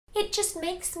it just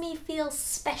makes me feel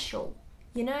special,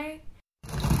 you know?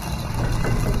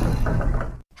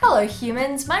 Hello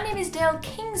humans, my name is Dale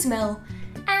Kingsmill,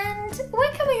 and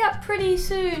we're coming up pretty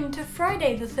soon to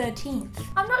Friday the 13th.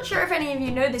 I'm not sure if any of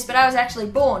you know this, but I was actually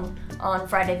born on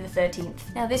Friday the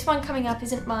 13th. Now this one coming up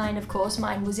isn't mine, of course,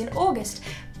 mine was in August,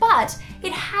 but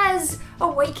it has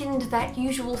awakened that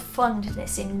usual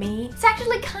fondness in me. It's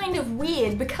actually kind of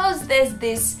weird because there's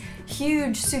this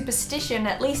huge superstition,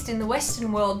 at least in the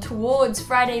Western world, towards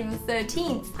Friday the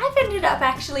 13th. I've ended up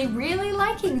actually really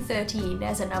liking 13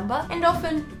 as a number, and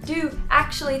often do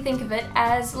actually think of it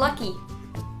as lucky,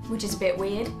 which is a bit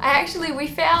weird. We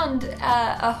found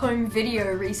a home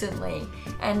video recently,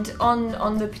 and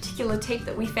on the particular tape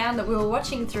that we found that we were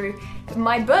watching through,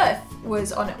 my birth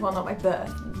was on it. Well, not my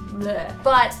birth, bleh.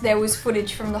 But there was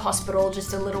footage from the hospital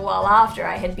just a little while after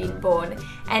I had been born,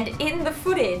 and in the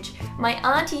footage, my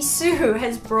Auntie Sue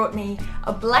has brought me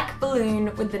a black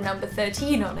balloon with the number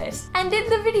 13 on it. And in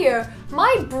the video,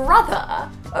 my brother,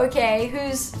 okay,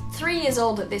 who's 3 years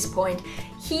old at this point,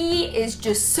 he is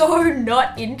just so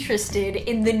not interested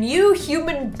in the new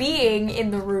human being in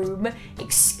the room.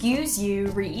 Excuse you,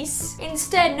 Reese.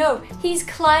 Instead, no, he's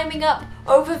climbing up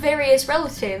over various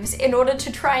relatives in order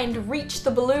to try and reach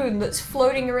the balloon that's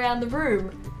floating around the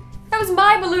room. That was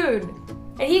my balloon,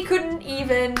 and he couldn't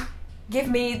even give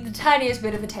me the tiniest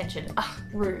bit of attention. Ugh,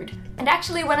 rude. And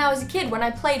actually, when I was a kid, when I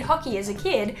played hockey as a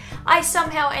kid, I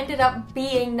somehow ended up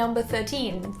being number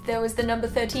 13. There was the number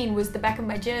 13 was the back of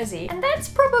my jersey. And that's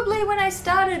probably when I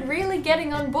started really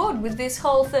getting on board with this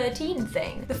whole 13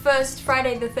 thing. The first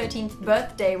Friday the 13th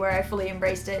birthday where I fully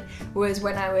embraced it was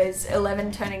when I was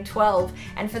 11 turning 12.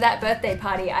 And for that birthday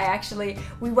party,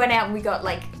 we went out and we got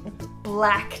like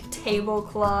black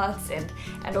tablecloths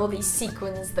and all these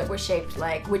sequins that were shaped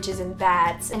like witches and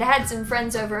bats. And I had some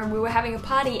friends over and we were having a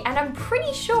party, and I'm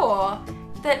pretty sure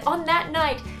that on that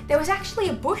night there was actually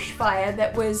a bushfire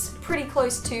that was pretty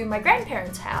close to my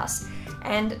grandparents' house.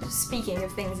 And speaking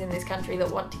of things in this country that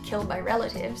want to kill my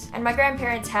relatives, and my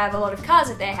grandparents have a lot of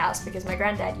cars at their house because my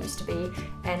granddad used to be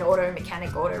an auto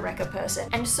mechanic, auto wrecker person.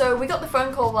 And so we got the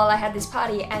phone call while I had this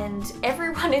party, and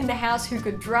everyone in the house who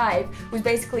could drive was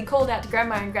basically called out to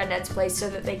grandma and granddad's place so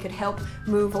that they could help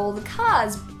move all the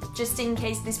cars just in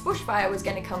case this bushfire was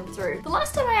going to come through. The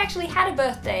last time I actually had a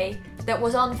birthday that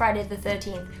was on Friday the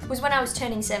 13th was when I was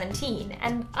turning 17,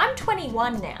 and I'm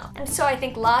 21 now. And so I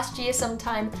think last year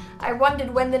sometime I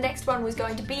wondered when the next one was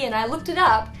going to be, and I looked it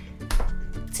up.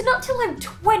 It's not till I'm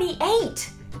 28.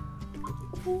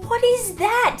 What is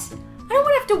that? I don't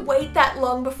want to have to wait that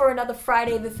long before another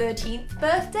Friday the 13th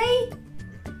birthday.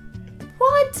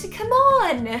 What? Come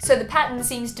on. So the pattern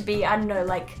seems to be, I don't know,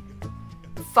 like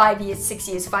 5 years, 6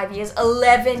 years, 5 years,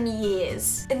 11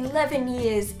 years. 11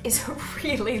 years is a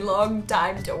really long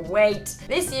time to wait.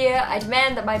 This year, I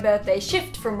demand that my birthday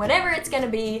shift from whenever it's gonna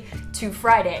be to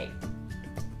Friday.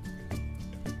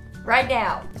 Right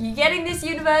now. You getting this,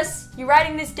 universe? You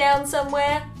writing this down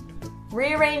somewhere?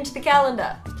 Rearrange the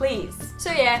calendar, please.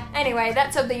 So yeah, anyway,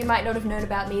 that's something you might not have known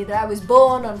about me, that I was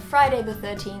born on Friday the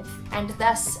 13th, and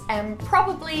thus am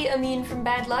probably immune from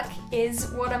bad luck,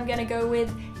 is what I'm gonna go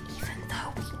with.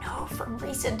 From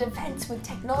recent events with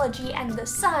technology and the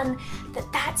sun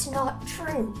that that's not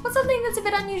true. What's something that's a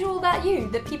bit unusual about you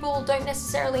that people don't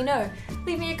necessarily know?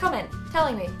 Leave me a comment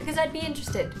telling me, because I'd be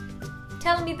interested.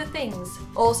 Telling me the things.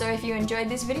 Also, if you enjoyed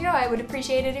this video, I would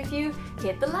appreciate it if you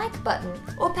hit the like button,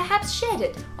 or perhaps shared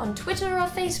it on Twitter or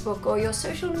Facebook or your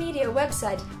social media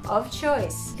website of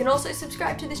choice. You can also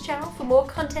subscribe to this channel for more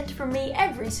content from me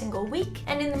every single week.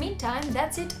 And in the meantime,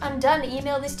 that's it. I'm done.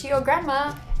 Email this to your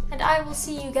grandma. And I will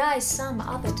see you guys some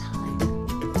other time.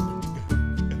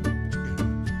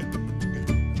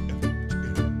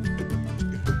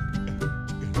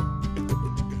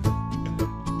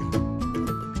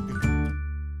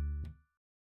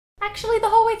 Actually, the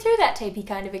whole way through that tape, he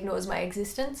kind of ignores my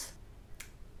existence.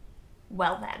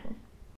 Well then.